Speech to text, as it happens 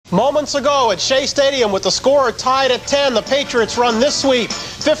Moments ago at Shea Stadium with the score tied at 10, the Patriots run this sweep.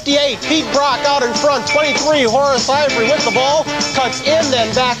 58, Pete Brock out in front. 23, Horace Ivory with the ball. Cuts in,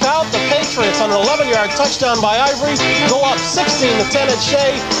 then back out. The Patriots on an 11-yard touchdown by Ivory go up 16-10 at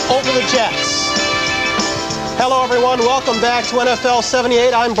Shea over the Jets. Hello, everyone. Welcome back to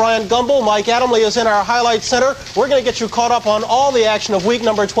NFL'78. I'm Brian Gumble. Mike Adamley is in our highlight center. We're going to get you caught up on all the action of week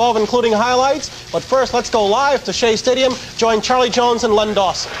number 12, including highlights. But first, let's go live to Shea Stadium. Join Charlie Jones and Len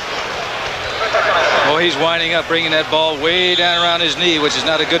Dawson. Oh, he's winding up, bringing that ball way down around his knee, which is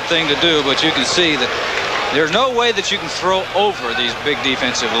not a good thing to do. But you can see that there's no way that you can throw over these big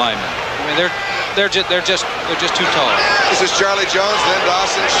defensive linemen. I mean, they're just too tall. This is Charlie Jones, Len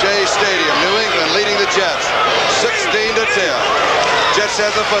Dawson, Shea Stadium. New England leading the Jets 16-10. Jets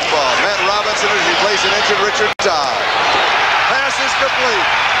has the football. Matt Robinson is replacing injured Richard Todd. Pass is complete.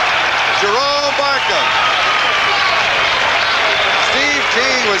 Jerome Barkham. Steve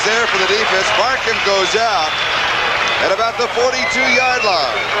King was there for the defense. Barkham goes out at about the 42-yard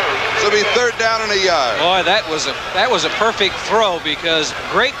line. So it'll be third down and a yard. Boy, that was a perfect throw because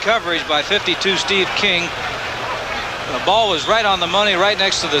great coverage by 52 Steve King. The ball was right on the money, right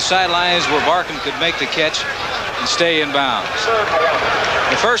next to the sidelines where Barkham could make the catch and stay in bounds.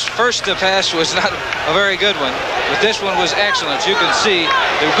 The first pass was not a very good one, but this one was excellent. You can see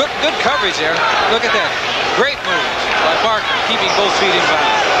the good coverage there. Look at that. Great moves by Barkham, keeping both feet in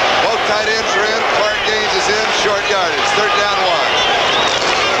bounds. Both tight ends are in. Clark Gaines is in. Short yardage. Third down one.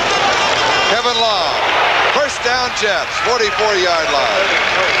 Kevin Long. First down Jets. 44-yard line.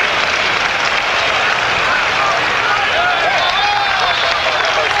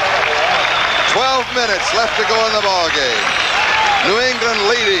 Minutes left to go in the ball game. New England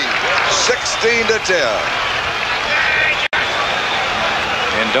leading 16-10.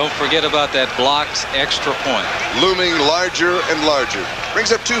 And don't forget about that blocked extra point. Looming larger and larger.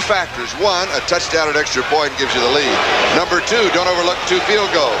 Brings up two factors. One, a touchdown at extra point gives you the lead. Number two, don't overlook 2 field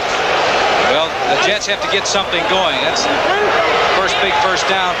goals. Well, the Jets have to get something going. That's the first big first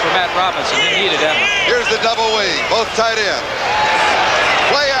down for Matt Robinson. He needed that. Here's the double wing. Both tight ends.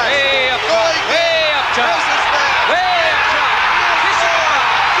 Play action. Way up top. Way up top. Way up top.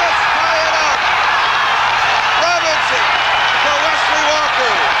 Just tie it up. Robinson for Wesley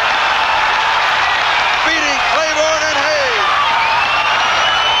Walker. Beating Claiborne and Hayes.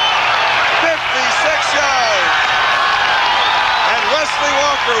 56 yards. And Wesley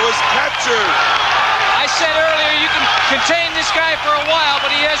Walker was captured. I said earlier you can contain this guy for a while, but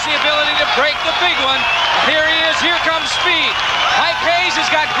he has the ability to break the big one. Here he is. Here comes speed. Mike Hayes has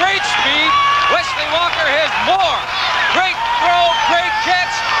got great speed. Wesley Walker has more. Great throw, great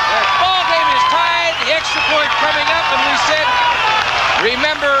catch. The ball game is tied. The extra point coming up, and we said,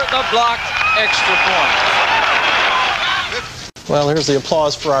 remember the blocked extra point. Well, here's the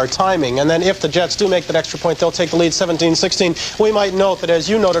applause for our timing. And then if the Jets do make that extra point, they'll take the lead 17-16. We might note that, as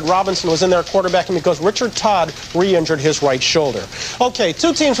you noted, Robinson was in there quarterbacking because Richard Todd re-injured his right shoulder. Okay,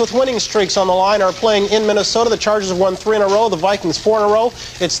 2 teams with winning streaks on the line are playing in Minnesota. The Chargers have won 3 in a row. The Vikings 4 in a row.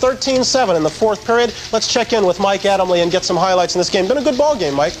 It's 13-7 in the 4th period. Let's check in with Mike Adamley and get some highlights in this game. Been a good ball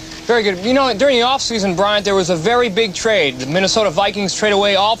game, Mike. Very good. You know, during the offseason, Bryant, there was a very big trade. The Minnesota Vikings trade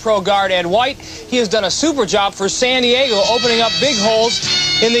away All-Pro guard Ed White. He has done a super job for San Diego, opening up big holes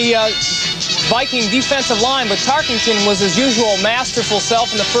in the Viking defensive line. But Tarkington was his usual masterful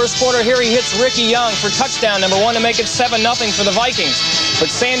self in the first quarter. Here he hits Ricky Young for touchdown number 1 to make it 7-0 for the Vikings. But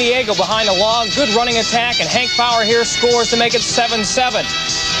San Diego behind a long, good running attack, and Hank Bauer here scores to make it 7-7.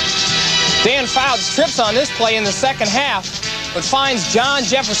 Dan Fouts trips on this play in the second half, but finds John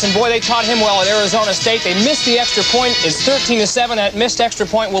Jefferson. Boy, they taught him well at Arizona State. They missed the extra point. It's 13-7. That missed extra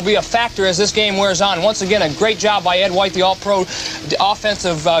point will be a factor as this game wears on. Once again, a great job by Ed White, the All-Pro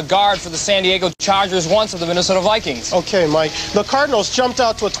offensive guard for the San Diego Chargers, once of the Minnesota Vikings. Okay, Mike. The Cardinals jumped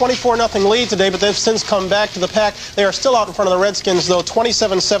out to a 24-0 lead today, but they've since come back to the pack. They are still out in front of the Redskins, though,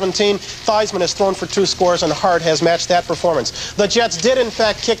 27-17. Theismann has thrown for 2 scores, and Hart has matched that performance. The Jets did, in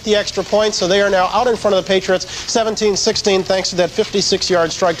fact, kick the extra point, so they are now out in front of the Patriots, 17-16, thanks to that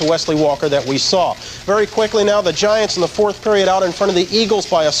 56-yard strike to Wesley Walker that we saw. Very quickly now, the Giants in the 4th period out in front of the Eagles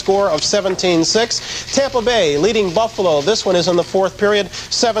by a score of 17-6. Tampa Bay leading Buffalo. This one is in the 4th period,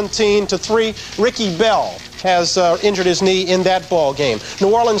 17-3. Ricky Bell has injured his knee in that ball game. New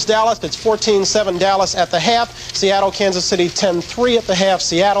Orleans, Dallas, it's 14-7 Dallas at the half. Seattle, Kansas City, 10-3 at the half.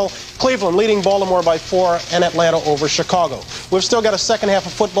 Seattle, Cleveland leading Baltimore by 4, and Atlanta over Chicago. We've still got a second half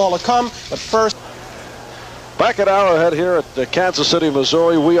of football to come, but first... Back at Arrowhead here at Kansas City,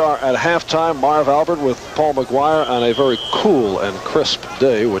 Missouri, we are at halftime. Marv Albert with Paul McGuire on a very cool and crisp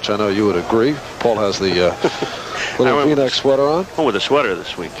day, which I know you would agree. Paul has the Little V-neck sweater on. Oh, with a sweater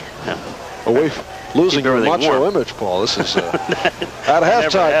this week. Yeah. Away losing your macho warm. image, Paul. This is at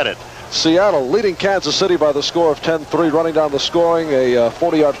halftime. Seattle leading Kansas City by the score of 10-3. Running down the scoring, a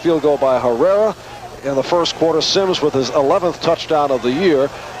 40-yard field goal by Herrera. In the first quarter, Sims with his 11th touchdown of the year.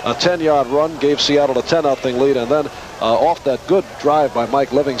 A 10-yard run gave Seattle a 10-0 lead, and then off that good drive by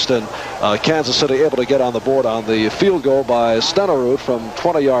Mike Livingston, Kansas City able to get on the board on the field goal by Stenerud from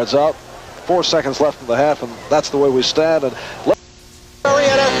 20 yards out. 4 seconds left in the half, and that's the way we stand. And Sperry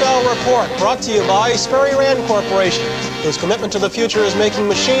NFL Report, brought to you by Sperry Rand Corporation, whose commitment to the future is making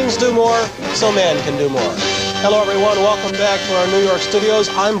machines do more so man can do more. Hello, everyone. Welcome back to our New York studios.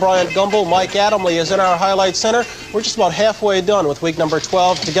 I'm Bryant Gumbel. Mike Adamley is in our Highlight Center. We're just about halfway done with week number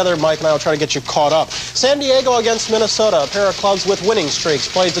 12. Together, Mike and I will try to get you caught up. San Diego against Minnesota, a pair of clubs with winning streaks,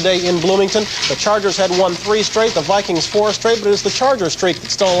 played today in Bloomington. The Chargers had won 3 straight, the Vikings 4 straight, but it is the Chargers streak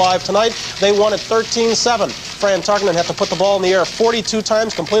that's still alive tonight. They won at 13-7. Fran Tarkenton had to put the ball in the air 42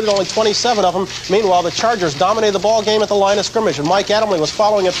 times, completed only 27 of them. Meanwhile, the Chargers dominated the ball game at the line of scrimmage, and Mike Adamley was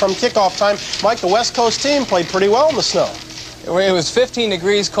following it from kickoff time. Mike, the West Coast team played pretty well in the snow. It was 15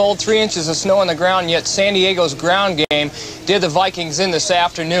 degrees cold, 3 inches of snow on the ground, yet San Diego's ground game did the Vikings in this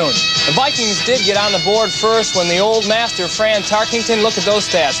afternoon. The Vikings did get on the board first when the old master, Fran Tarkenton, look at those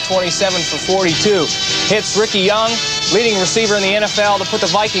stats, 27 for 42. Hits Ricky Young, leading receiver in the NFL, to put the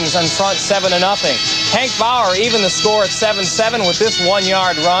Vikings in front 7-0. Hank Bauer even the score at 7-7 with this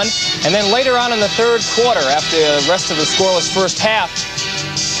 1-yard run. And then later on in the third quarter, after the rest of the scoreless first half,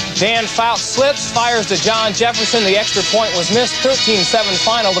 Dan Fouts slips, fires to John Jefferson. The extra point was missed. 13-7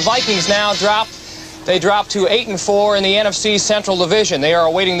 final. The Vikings now drop to 8-4 in the NFC Central Division. They are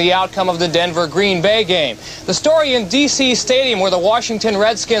awaiting the outcome of the Denver-Green Bay game. The story in D.C. Stadium, where the Washington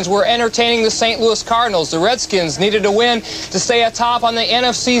Redskins were entertaining the St. Louis Cardinals. The Redskins needed a win to stay atop on the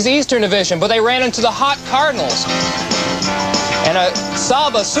NFC's Eastern Division, but they ran into the hot Cardinals. And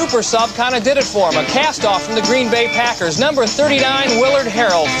a super sub, kind of did it for him. A cast-off from the Green Bay Packers. Number 39, Willard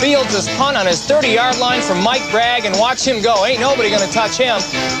Harrell, fields his punt on his 30-yard line from Mike Bragg, and watch him go. Ain't nobody going to touch him.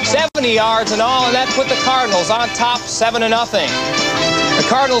 70 yards and all, and that put the Cardinals on top 7-0. The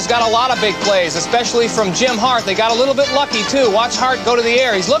Cardinals got a lot of big plays, especially from Jim Hart. They got a little bit lucky, too. Watch Hart go to the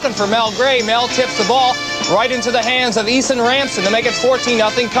air. He's looking for Mel Gray. Mel tips the ball right into the hands of Eason Ramson to make it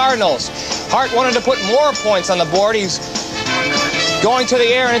 14-0 Cardinals. Hart wanted to put more points on the board. He's going to the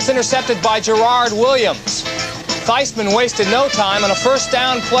air, and it's intercepted by Gerard Williams. Theismann wasted no time. On a first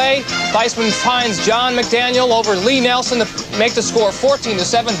down play, Theismann finds John McDaniel over Lee Nelson to make the score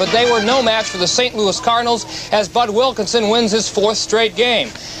 14-7, but they were no match for the St. Louis Cardinals as Bud Wilkinson wins his 4th straight game.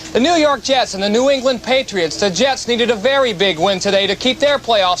 The New York Jets and the New England Patriots. The Jets needed a very big win today to keep their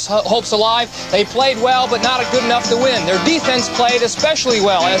playoffs hopes alive. They played well, but not good enough to win. Their defense played especially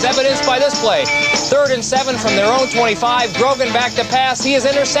well, as evidenced by this play. 3rd and 7 from their own 25. Grogan back to pass. He is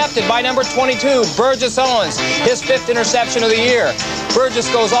intercepted by number 22, Burgess Owens, his 5th interception of the year.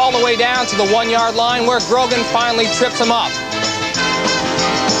 Burgess goes all the way down to the 1-yard line where Grogan finally trips him up.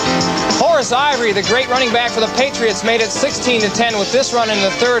 Horace Ivory, the great running back for the Patriots, made it 16-10 with this run in the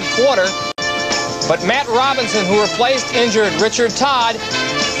 3rd quarter. But Matt Robinson, who replaced injured Richard Todd,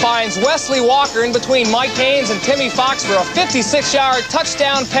 finds Wesley Walker in between Mike Haynes and Timmy Fox for a 56-yard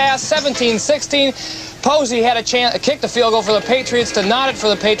touchdown pass, 17-16. Posey had a chance to kick the field goal for the Patriots, to knot it for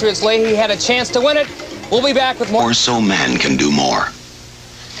the Patriots. Leahy had a chance to win it. We'll be back with more. Or so man can do more.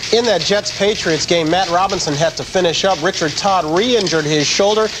 In that Jets-Patriots game, Matt Robinson had to finish up. Richard Todd re-injured his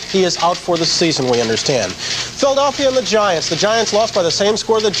shoulder. He is out for the season, we understand. Philadelphia and the Giants. The Giants lost by the same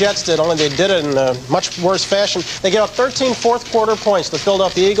score the Jets did, only they did it in a much worse fashion. They gave up 13 fourth-quarter points to the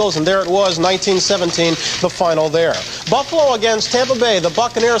Philadelphia Eagles, and there it was, 19-17, the final there. Buffalo against Tampa Bay. The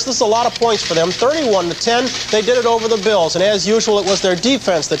Buccaneers, this is a lot of points for them, 31-10. They did it over the Bills, and as usual, it was their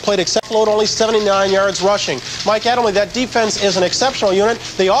defense that played exceptional at only 79 yards rushing. Mike Adamley, that defense is an exceptional unit.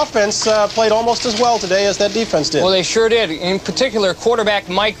 The offense played almost as well today as that defense did. Well, they sure did. In particular, quarterback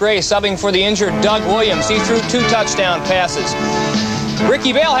Mike Gray subbing for the injured Doug Williams. He threw 2 touchdown passes.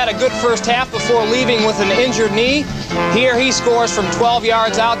 Ricky Bell had a good first half before leaving with an injured knee. Here he scores from 12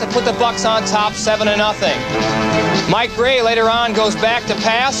 yards out to put the Bucs on top 7-0. Mike Gray later on goes back to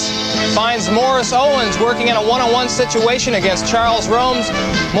pass, finds Morris Owens working in a one-on-one situation against Charles Romes.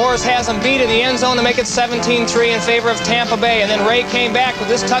 Morris has him beat in the end zone to make it 17-3 in favor of Tampa Bay. And then Ray came back with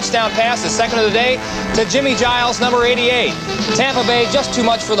this touchdown pass, the second of the day, to Jimmy Giles, number 88. Tampa Bay just too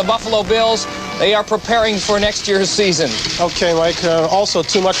much for the Buffalo Bills. They are preparing for next year's season. Okay, Mike. Also,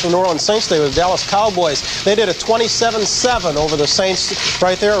 too much for the New Orleans Saints today with the Dallas Cowboys. They did a 27-7 over the Saints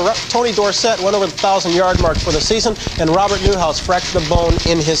right there. Tony Dorsett went over the 1,000-yard mark for the season, and Robert Newhouse fractured a bone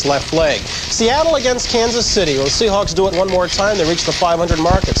in his left leg. Seattle against Kansas City. Well, the Seahawks do it one more time. They reach the 500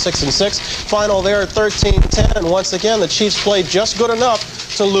 mark at 6-6. Final there at 13-10, and once again, the Chiefs played just good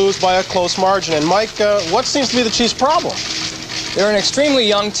enough to lose by a close margin. And Mike, what seems to be the Chiefs' problem? They're an extremely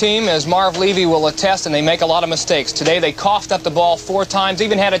young team, as Marv Levy will attest, and they make a lot of mistakes. Today, they coughed up the ball 4 times,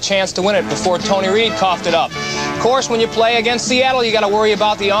 even had a chance to win it before Tony Reed coughed it up. Of course, when you play against Seattle, you got to worry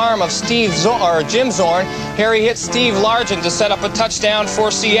about the arm of Jim Zorn. Here he hits Steve Largent to set up a touchdown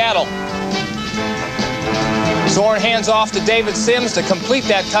for Seattle. Zorn hands off to David Sims to complete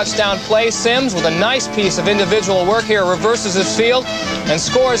that touchdown play. Sims, with a nice piece of individual work here, reverses his field and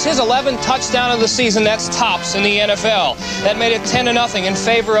scores his 11th touchdown of the season. That's tops in the NFL. That made it 10-0 in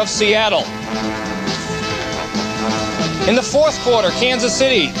favor of Seattle. In the fourth quarter, Kansas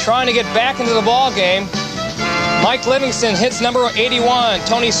City trying to get back into the ball game. Mike Livingston hits number 81,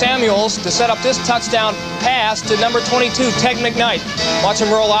 Tony Samuels, to set up this touchdown pass to number 22, Ted McKnight. Watch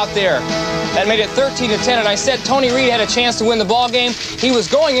him roll out there. That made it 13-10, and I said Tony Reed had a chance to win the ball game. He was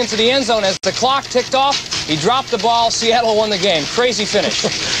going into the end zone as the clock ticked off. He dropped the ball. Seattle won the game. Crazy finish.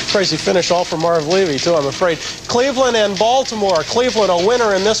 Crazy finish all for Marv Levy, too, I'm afraid. Cleveland and Baltimore. Cleveland a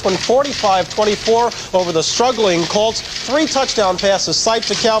winner in this one, 45-24 over the struggling Colts. 3 touchdown passes. Sipe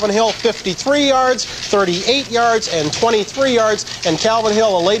to Calvin Hill, 53 yards, 38 yards, and 23 yards. And Calvin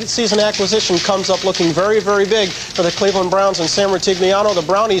Hill, a late season acquisition, comes up looking very, very big for the Cleveland Browns and Sam Rutigliano. The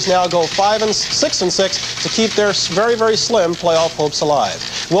Brownies now go 6-6 to keep their very, very slim playoff hopes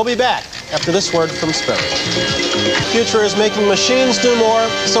alive. We'll be back after this word from Spirit. Future is making machines do more,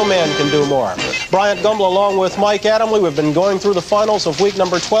 so man can do more. Bryant Gumbel along with Mike Adamle. We've been going through the finals of week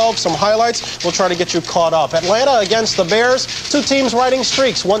number 12. Some highlights. We'll try to get you caught up. Atlanta against the Bears. 2 teams riding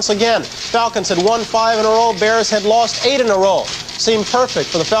streaks once again. Falcons had won 5 in a row. Bears had lost 8 in a row. Seemed perfect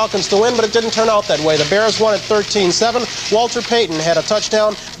for the Falcons to win, but it didn't turn out that way. The Bears won at 13-7. Walter Payton had a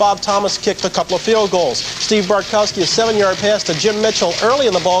touchdown. Bob Thomas kicked a couple of field goals. Steve Bartkowski, a 7-yard pass to Jim Mitchell early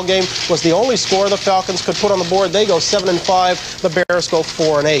in the ball game, was the only score the Falcons could put on the board. They go 7-5. The Bears go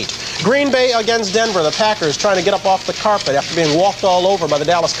 4-8. Green Bay against Denver. The Packers trying to get up off the carpet after being walked all over by the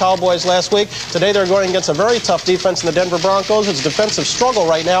Dallas Cowboys last week. Today they're going against a very tough defense in the Denver Broncos. It's a defensive struggle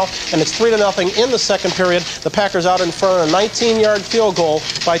right now, and it's 3-0 in the second period. The Packers out in front of a 19-yard field goal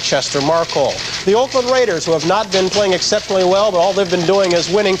by Chester Markle. The Oakland Raiders, who have not been playing exceptionally well, but all they've been doing is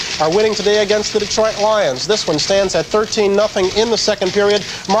winning, are winning today against the Detroit Lions. This one stands at 13-0 in the second period.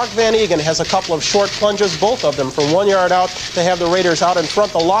 Mark Van Egan has a couple of short plunges, both of them from 1 yard out, to have the Raiders out in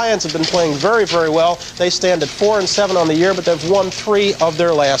front. The Lions have been playing very, very well. They stand at 4-7 on the year, but they've won 3 of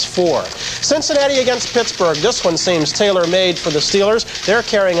their last 4. Cincinnati against Pittsburgh. This one seems tailor-made for the Steelers. They're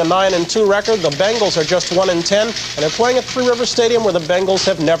carrying a 9-2 record. The Bengals are just 1-10, and they're playing at Three Rivers Stadium, where the Bengals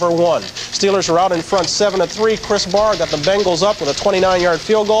have never won. Steelers are out in front 7-3. Chris Barr got the Bengals up with a 29-yard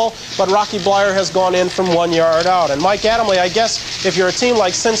field goal, but Rocky Bleier has gone in from 1 yard out. And Mike Adamle, I guess if you're a team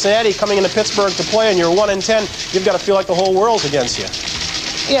like Cincinnati coming into Pittsburgh to play and you're 1-10, you've got to feel like the whole world's against you.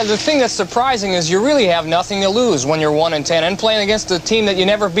 Yeah, the thing that's surprising is you really have nothing to lose when you're 1-10 and playing against a team that you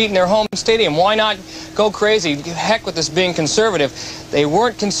never beat in their home stadium. Why not go crazy? Heck with this being conservative. They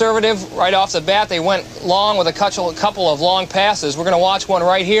weren't conservative right off the bat. They went long with a couple of long passes. We're going to watch one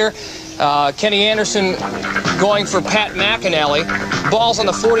right here. Kenny Anderson going for Pat McInally. Ball's on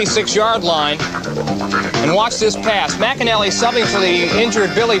the 46-yard line. And watch this pass. McInally subbing for the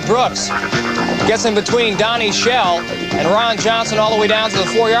injured Billy Brooks. Gets in between Donnie Shell and Ron Johnson all the way down to the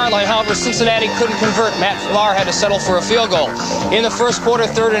 4-yard line. However, Cincinnati couldn't convert. Matt Farr had to settle for a field goal. In the first quarter,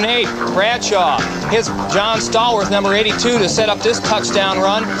 3rd and 8, Bradshaw hits John Stallworth, number 82, to set up this touchdown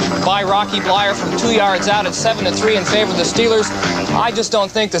run by Rocky Bleier from 2 yards out at 7-3 in favor of the Steelers. I just don't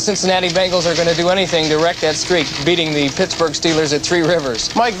think the Cincinnati Bengals are going to do anything to wreck that streak, beating the Pittsburgh Steelers at Three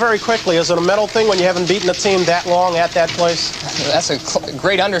Rivers. Mike, very quickly, is it a mental thing when you haven't beaten a team that long at that place? That's a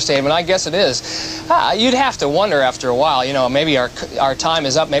great understatement. I guess it is. You'd have to wonder after a while, you know, maybe our time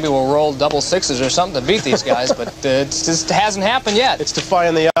is up. Maybe we'll roll double sixes or something to beat these guys, but it just hasn't happened yet. It's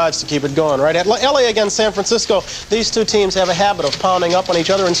defying the odds to keep it going, right? At LA against San Francisco, these two teams have a habit of pounding up on each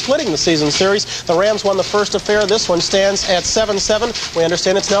other and splitting the season series. The Rams won the first affair. This one stands at 7-7. We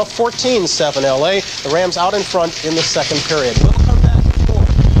understand it's now 14-7 LA. The Rams out in front in the second period. We'll come back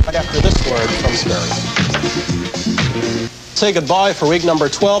right after this word from Spirit. say goodbye for week number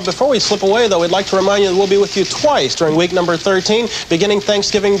 12. Before we slip away, though, we'd like to remind you that we'll be with you twice during week number 13, beginning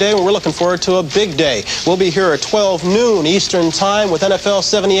Thanksgiving Day, when we're looking forward to a big day. We'll be here at 12 noon Eastern Time with NFL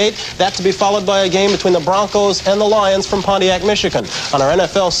 78. That to be followed by a game between the Broncos and the Lions from Pontiac, Michigan. On our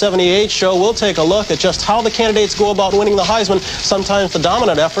NFL 78 show, we'll take a look at just how the candidates go about winning the Heisman. Sometimes the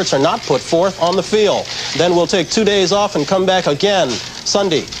dominant efforts are not put forth on the field. Then we'll take 2 days off and come back again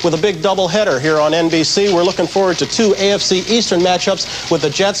Sunday with a big doubleheader here on NBC. We're looking forward to 2 AFC Eastern matchups with the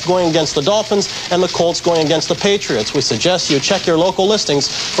Jets going against the Dolphins and the Colts going against the Patriots. We suggest you check your local listings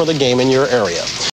for the game in your area.